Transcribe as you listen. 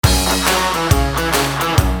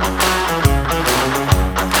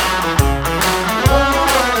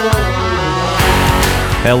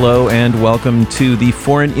Hello and welcome to the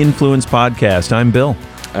Foreign Influence Podcast. I'm Bill.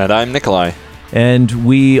 And I'm Nikolai. And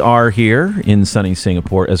we are here in sunny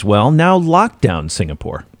Singapore as well. Now lockdown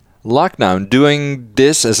Singapore. Lockdown. Doing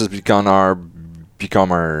this as has become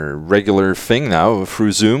our regular thing now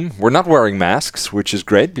through Zoom. We're not wearing masks, which is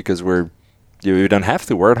great because we don't have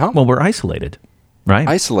to. We're at home. Well, we're isolated, right?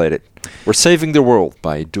 Isolated. We're saving the world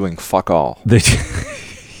by doing fuck all.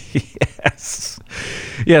 Yes.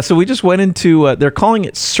 Yeah, so we just went into, they're calling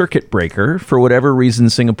it circuit breaker. For whatever reason,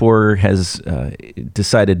 Singapore has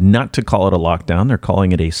decided not to call it a lockdown. They're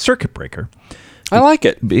calling it a circuit breaker. I like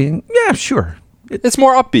it. Yeah, sure. It's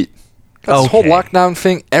more upbeat. That's Okay. the whole lockdown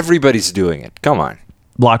thing. Everybody's doing it. Come on.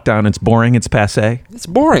 Lockdown, it's boring, it's passé. It's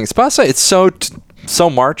boring. It's passé. It's so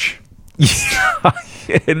March.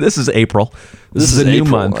 Yeah, and this is April. This is a new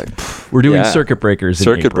April, month. We're doing circuit breakers in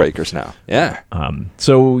Circuit April. breakers now. Yeah.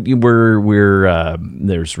 So we're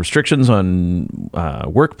there's restrictions on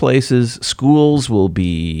workplaces. Schools will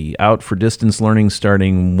be out for distance learning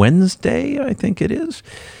starting Wednesday, I think it is.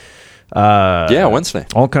 Wednesday.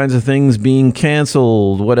 All kinds of things being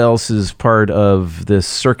canceled. What else is part of this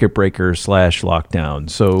circuit breaker / lockdown?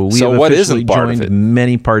 So we have what officially isn't part of joined it?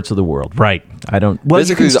 many parts of the world. Right. I don't. Well,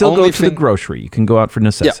 Basically, you can the still go only to the thing- grocery. You can go out for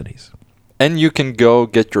necessities. And you can go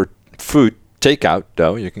get your food takeout,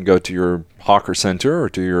 though. You can go to your hawker center or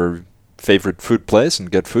to your favorite food place and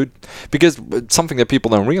get food. Because it's something that people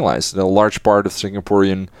don't realize, that a large part of the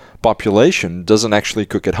Singaporean population doesn't actually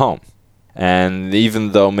cook at home. And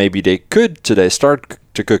even though maybe they could today start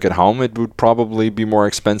to cook at home, it would probably be more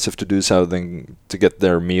expensive to do so than to get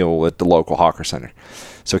their meal at the local hawker center.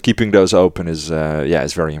 So keeping those open is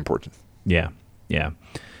very important. Yeah.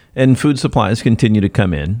 And food supplies continue to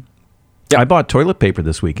come in. Yeah. I bought toilet paper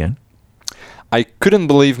this weekend. I couldn't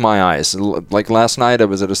believe my eyes. Like last night, I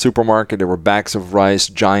was at a supermarket. There were bags of rice,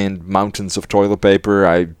 giant mountains of toilet paper.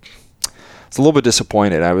 I was a little bit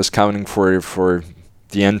disappointed. I was counting for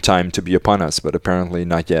the end time to be upon us, but apparently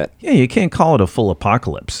not yet. Yeah, you can't call it a full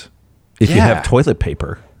apocalypse if you have toilet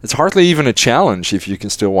paper. It's hardly even a challenge if you can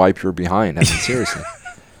still wipe your behind. I mean, seriously.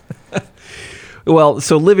 Well,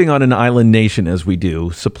 so living on an island nation as we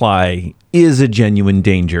do, supply is a genuine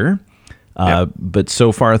danger. But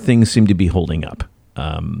so far, things seem to be holding up,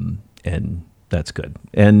 and that's good.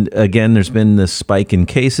 And again, there's been this spike in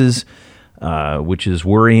cases, which is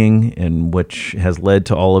worrying and which has led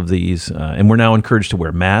to all of these. And we're now encouraged to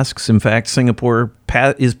wear masks. In fact, Singapore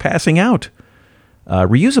is passing out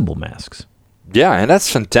reusable masks. Yeah, and that's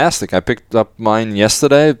fantastic. I picked up mine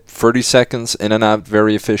yesterday, 30 seconds, in and out,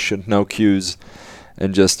 very efficient, no queues,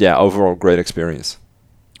 and just, overall great experience.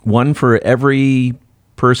 One for every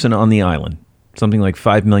person on the island, something like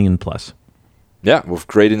 5 million plus. Yeah, with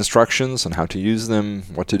great instructions on how to use them,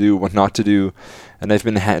 what to do, what not to do. And they've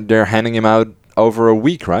been they're handing them out over a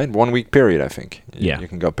week, right? 1 week period, I think. Yeah. You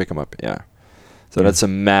can go pick them up, So that's a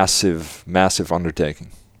massive, massive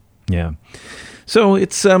undertaking. Yeah. So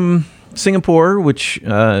it's Singapore, which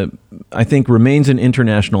I think remains an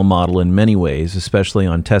international model in many ways, especially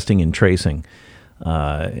on testing and tracing,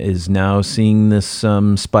 is now seeing this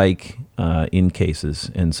spike in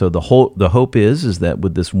cases. And so the hope is that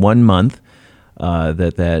with this 1 month,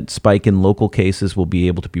 that spike in local cases will be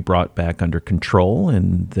able to be brought back under control.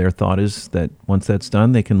 And their thought is that once that's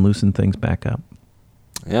done, they can loosen things back up.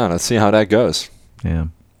 Yeah, let's see how that goes. Yeah.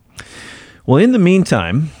 Well, in the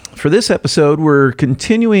meantime, for this episode, we're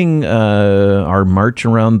continuing our march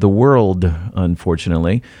around the world,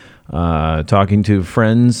 unfortunately, talking to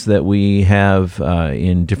friends that we have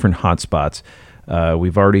in different hotspots.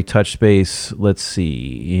 We've already touched base, let's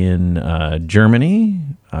see, in Germany.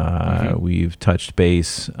 We've touched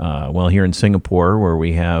base, here in Singapore, where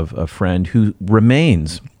we have a friend who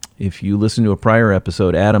remains, if you listen to a prior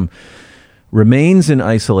episode, Adam, remains in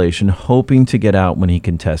isolation, hoping to get out when he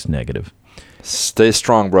can test negative. Stay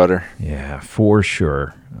strong, brother. Yeah, for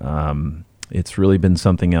sure. It's really been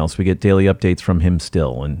something else. We get daily updates from him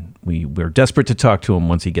still, and we're desperate to talk to him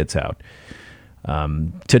once he gets out.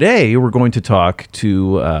 Today, we're going to talk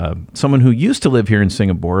to someone who used to live here in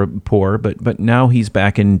Singapore, but now he's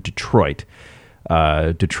back in Detroit.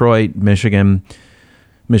 Detroit, Michigan,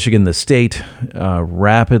 the state,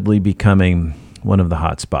 rapidly becoming one of the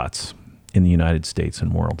hot spots in the United States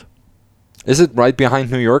and world. Is it right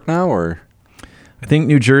behind New York now, or? I think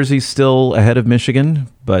New Jersey's still ahead of Michigan,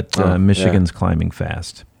 but Michigan's climbing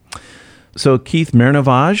fast. So Keith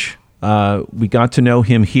Mernavaj, we got to know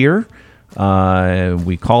him here.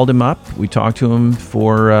 We called him up. We talked to him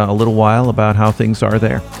for a little while about how things are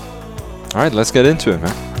there. All right, let's get into it,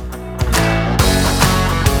 man.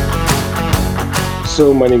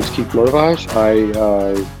 So my name is Keith Murvash. I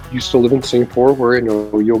used to live in Singapore, where I know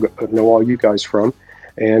all you guys from.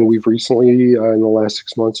 And we've recently, in the last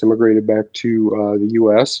 6 months, immigrated back to the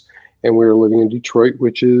U.S. And we're living in Detroit,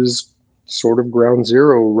 which is sort of ground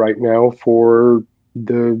zero right now for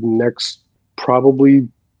the next probably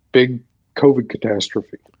big COVID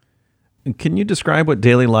catastrophe. Can you describe what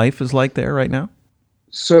daily life is like there right now?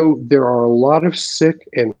 So there are a lot of sick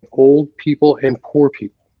and old people and poor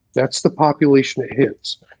people. That's the population it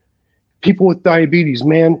hits. People with diabetes,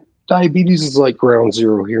 man, diabetes is like ground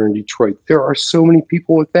zero here in Detroit. There are so many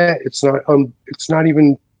people with that. It's not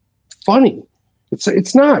even funny.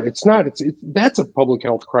 It's not. That's a public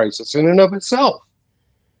health crisis in and of itself.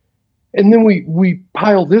 And then we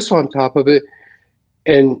pile this on top of it,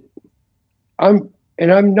 and I'm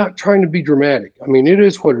not trying to be dramatic. I mean, it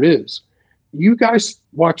is what it is. You guys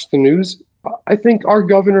watch the news. I think our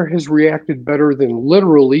governor has reacted better than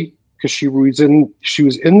literally, because she was in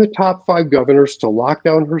the top 5 governors to lock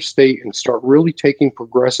down her state and start really taking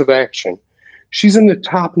progressive action. She's in the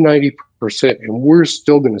top 90%, and we're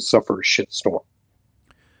still going to suffer a shitstorm.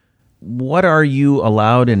 What are you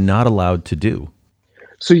allowed and not allowed to do?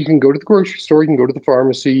 So you can go to the grocery store, you can go to the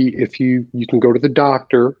pharmacy, if you can go to the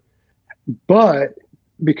doctor, but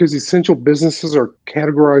because essential businesses are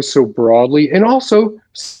categorized so broadly, and also,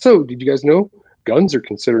 so did you guys know guns are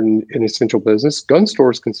considered an essential business? Gun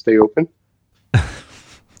stores can stay open.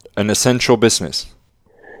 An essential business.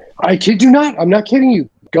 I kid you not. I'm not kidding you.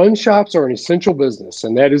 Gun shops are an essential business,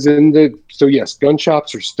 and that is so yes, gun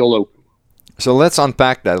shops are still open. So let's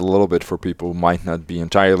unpack that a little bit for people who might not be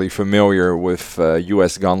entirely familiar with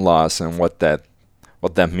U.S. gun laws and what that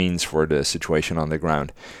means for the situation on the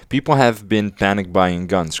ground. People have been panic buying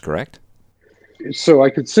guns, correct? So I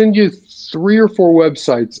could send you 3 or 4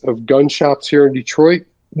 websites of gun shops here in Detroit.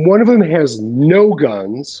 One of them has no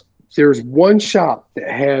guns. There's one shop that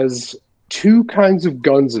has 2 kinds of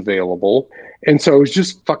guns available. And so I was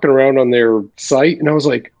just fucking around on their site, and I was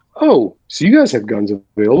like, oh, so you guys have guns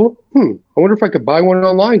available? I wonder if I could buy one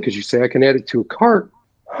online, because you say I can add it to a cart.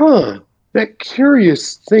 That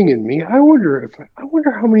curious thing in me, I wonder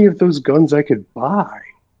how many of those guns I could buy.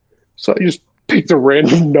 So I just picked a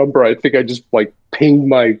random number. I think I just pinged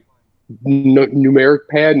my numeric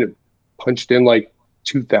pad and it punched in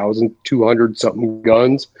 2,200 something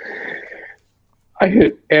guns. I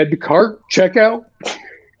hit add to cart, checkout.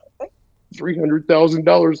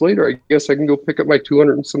 $300,000 later, I guess I can go pick up my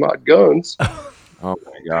 200 and some odd guns. Oh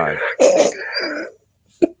my God.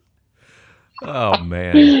 Oh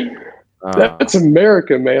man. That's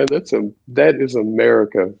America, man. That is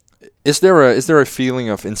America. Is there a feeling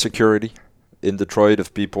of insecurity in Detroit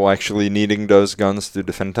of people actually needing those guns to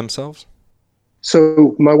defend themselves?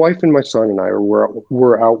 So my wife and my son and I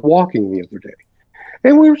were out walking the other day,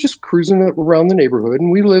 and we were just cruising around the neighborhood,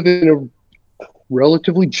 and we live in a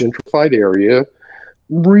relatively gentrified area,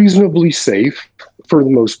 reasonably safe for the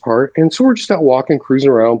most part. And so we're just out walking,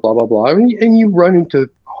 cruising around, blah, blah, blah. And you run into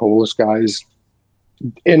homeless guys,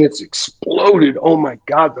 and it's exploded. Oh my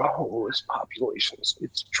God, the homeless population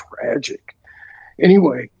it's tragic.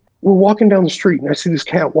 Anyway, we're walking down the street, and I see this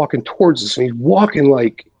cat walking towards us, and he's walking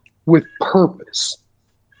with purpose.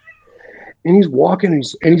 And he's walking,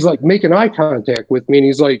 and he's making eye contact with me, and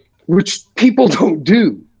he's which people don't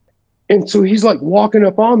do. And so he's walking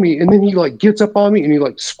up on me, and then he gets up on me, and he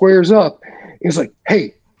squares up, and he's like,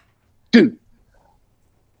 hey, dude,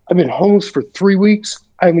 I've been homeless for 3 weeks.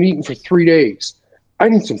 I haven't eaten for 3 days. I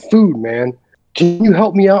need some food, man. Can you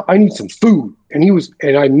help me out? I need some food. And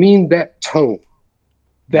I mean that tone.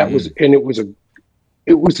 It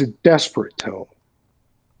was a desperate tone.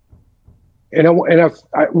 And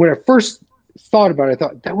when I first thought about it, I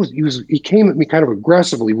thought he came at me kind of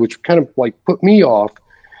aggressively, which kind of put me off.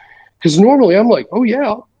 Because normally I'm oh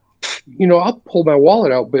yeah, I'll pull my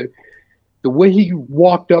wallet out. But the way he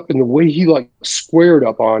walked up and the way he squared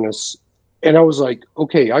up on us, and I was like,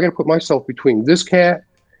 okay, I got to put myself between this cat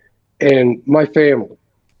and my family.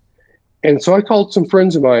 And so I called some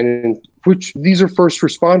friends of mine, which these are first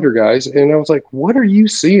responder guys. And I was like, what are you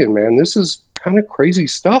seeing, man? This is kind of crazy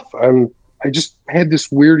stuff. I just had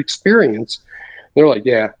this weird experience. They're like,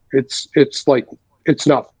 yeah, it's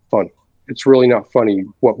not funny. It's really not funny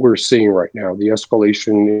what we're seeing right now. The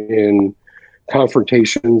escalation in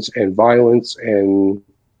confrontations and violence. And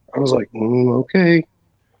I was like, okay.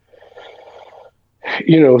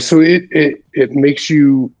 So it makes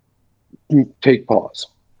you take pause.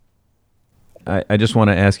 I just want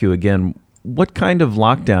to ask you again, what kind of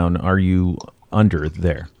lockdown are you under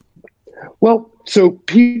there? Well, so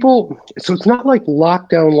it's not like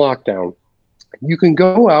lockdown. You can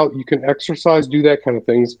go out, you can exercise, do that kind of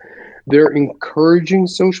things. They're encouraging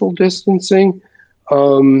social distancing.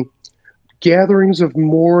 Gatherings of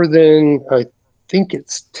more than, I think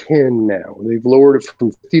it's 10 now. They've lowered it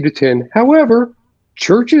from 50 to 10. However,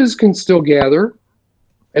 churches can still gather.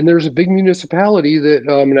 And there's a big municipality that,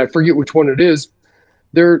 and I forget which one it is,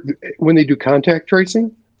 when they do contact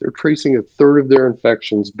tracing, they're tracing a third of their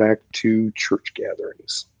infections back to church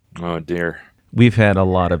gatherings. Oh, dear. We've had a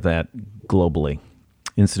lot of that globally.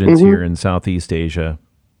 Incidents here in Southeast Asia,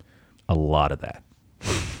 a lot of that.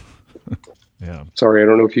 Yeah. Sorry, I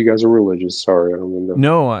don't know if you guys are religious. Sorry, I don't mean to.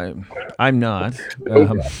 No, I'm not.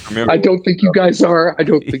 I don't think you guys are. I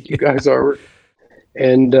don't think you guys are.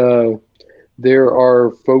 And there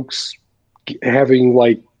are folks having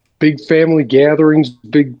like big family gatherings,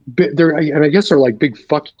 and I guess they're like big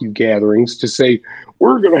fuck you gatherings to say,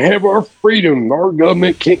 we're going to have our freedom. Our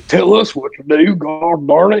government can't tell us what to do. God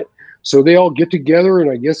darn it. So they all get together and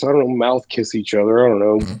I guess, I don't know, mouth kiss each other. I don't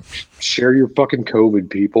know. Share your fucking COVID,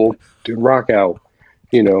 people. Dude, rock out,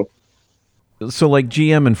 you know. So like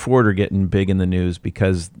GM and Ford are getting big in the news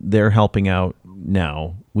because they're helping out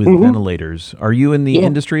now with ventilators. Are you in the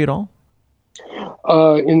industry at all?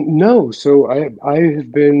 No. So I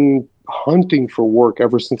have been hunting for work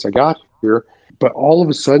ever since I got here. But all of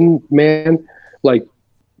a sudden, man, like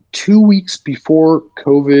 2 weeks before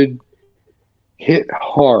COVID hit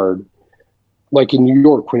hard, like in New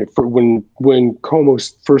York, when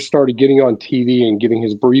Cuomo first started getting on TV and giving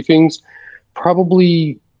his briefings,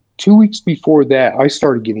 probably 2 weeks before that, I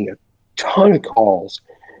started getting a ton of calls.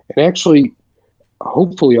 And actually,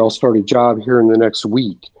 hopefully I'll start a job here in the next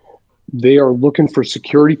week. They are looking for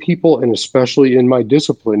security people, and especially in my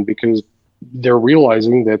discipline, because they're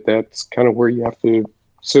realizing that that's kind of where you have to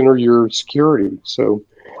center your security. So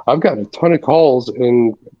I've got a ton of calls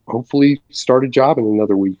and hopefully start a job in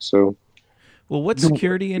another week. So. Well, what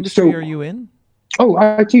security industry are you in? Oh,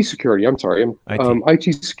 IT security. I'm sorry. I'm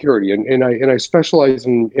IT security, and I specialize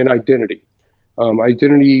in identity,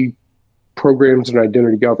 identity programs and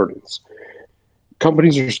identity governance.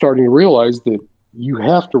 Companies are starting to realize that you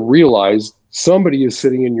have to realize somebody is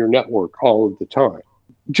sitting in your network all of the time.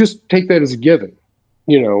 Just take that as a given,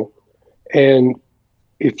 you know, and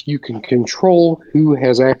if you can control who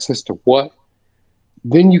has access to what,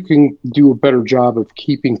 then you can do a better job of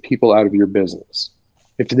keeping people out of your business.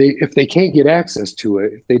 If they can't get access to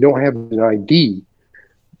it, if they don't have an ID,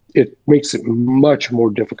 it makes it much more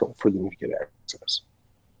difficult for them to get access.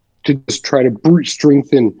 To just try to brute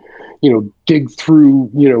strengthen, you know, dig through,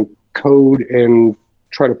 you know, code and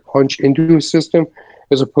try to punch into a system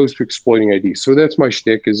as opposed to exploiting ID. So that's my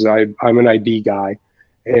shtick, is I'm an ID guy,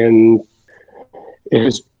 and it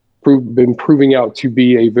has been proving out to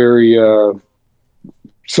be a very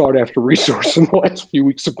sought after resource in the last few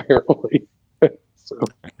weeks, apparently. So,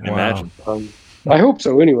 imagine. I hope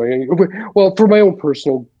so. Anyway, well, for my own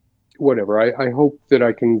personal, whatever, I hope that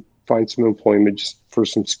I can find some employment just for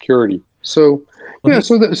some security. So, yeah.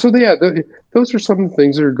 Those are some of the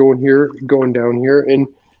things that are going down here, and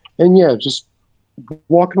yeah, just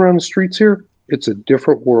walking around the streets here. It's a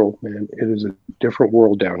different world, man. It is a different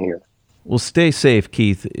world down here. Well, stay safe,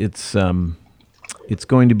 Keith. It's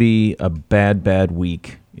going to be a bad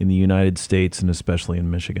week in the United States and especially in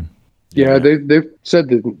Michigan. Yeah, they've said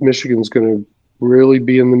that Michigan's going to really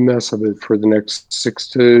be in the mess of it for the next 6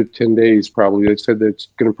 to 10 days, probably. They said that it's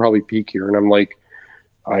going to probably peak here, and I'm like,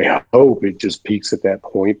 I hope it just peaks at that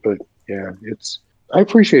point. But yeah, I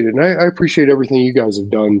appreciate it, and I appreciate everything you guys have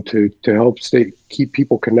done to help keep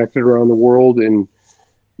people connected around the world. And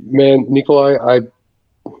man, Nikolai, I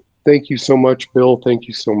thank you so much. Bill, thank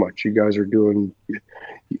you so much. You guys are doing,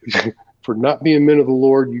 for not being men of the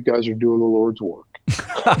Lord, you guys are doing the Lord's work.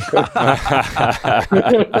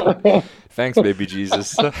 Thanks, baby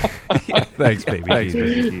Jesus. Thanks, baby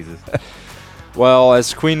Jesus. Well,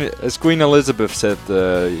 as Queen Elizabeth said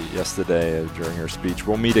yesterday during her speech,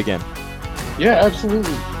 we'll meet again. Yeah,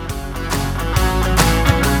 absolutely.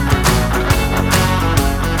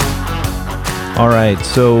 All right,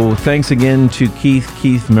 so thanks again to Keith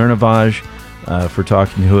Mrnavaj for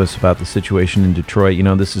talking to us about the situation in Detroit. You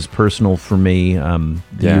know, this is personal for me. The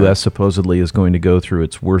U.S. supposedly is going to go through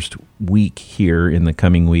its worst week here in the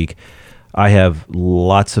coming week. I have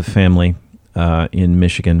lots of family in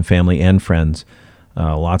Michigan, family and friends,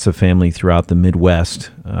 lots of family throughout the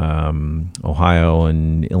Midwest, Ohio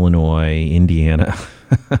and Illinois, Indiana,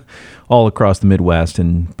 all across the Midwest.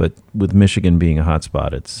 But with Michigan being a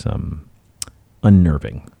hotspot, it's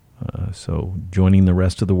unnerving. So joining the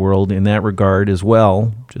rest of the world in that regard as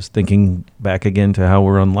well, just thinking back again to how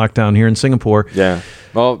we're on lockdown here in Singapore. Yeah.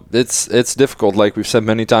 Well, it's difficult. Like we've said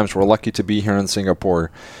many times, we're lucky to be here in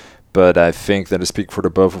Singapore. But I think that I speak for the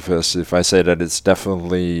both of us if I say that it's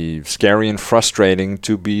definitely scary and frustrating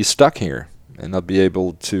to be stuck here and not be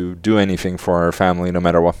able to do anything for our family no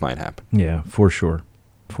matter what might happen. Yeah, for sure.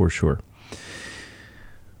 For sure.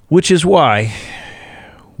 Which is why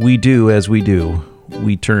we do as we do.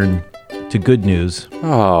 We turn to good news.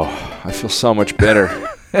 Oh, I feel so much better.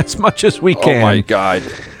 As much as we can. Oh my God.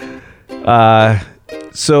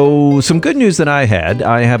 So some good news that I had.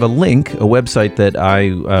 I have a link, a website that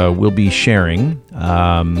I will be sharing.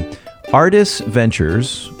 Artis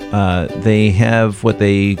Ventures. They have what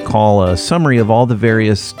they call a summary of all the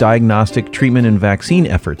various diagnostic, treatment, and vaccine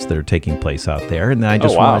efforts that are taking place out there. And I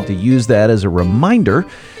just wanted to use that as a reminder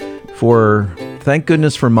for, thank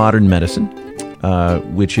goodness for modern medicine,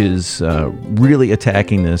 which is really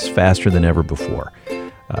attacking this faster than ever before.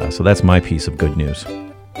 So that's my piece of good news.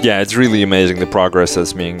 Yeah, it's really amazing the progress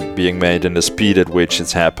that's being made and the speed at which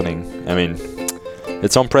it's happening. I mean,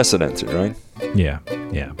 it's unprecedented, right? Yeah.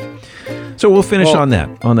 So we'll finish on that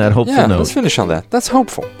hopeful note. Yeah, let's finish on that. That's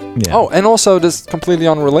hopeful. Yeah. Oh, and also, this is completely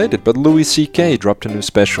unrelated, but Louis C.K. dropped a new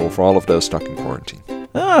special for all of those stuck in quarantine.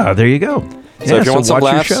 Ah, there you go. So if you want some watch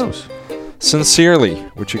laughs, your shows. Sincerely,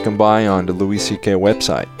 which you can buy on the Louis C.K.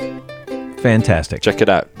 website. Fantastic. Check it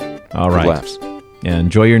out. All Good right. laughs. Yeah,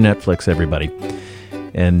 enjoy your Netflix, everybody.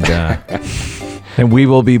 And and we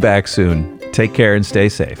will be back soon. Take care and stay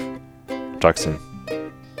safe. Talk soon.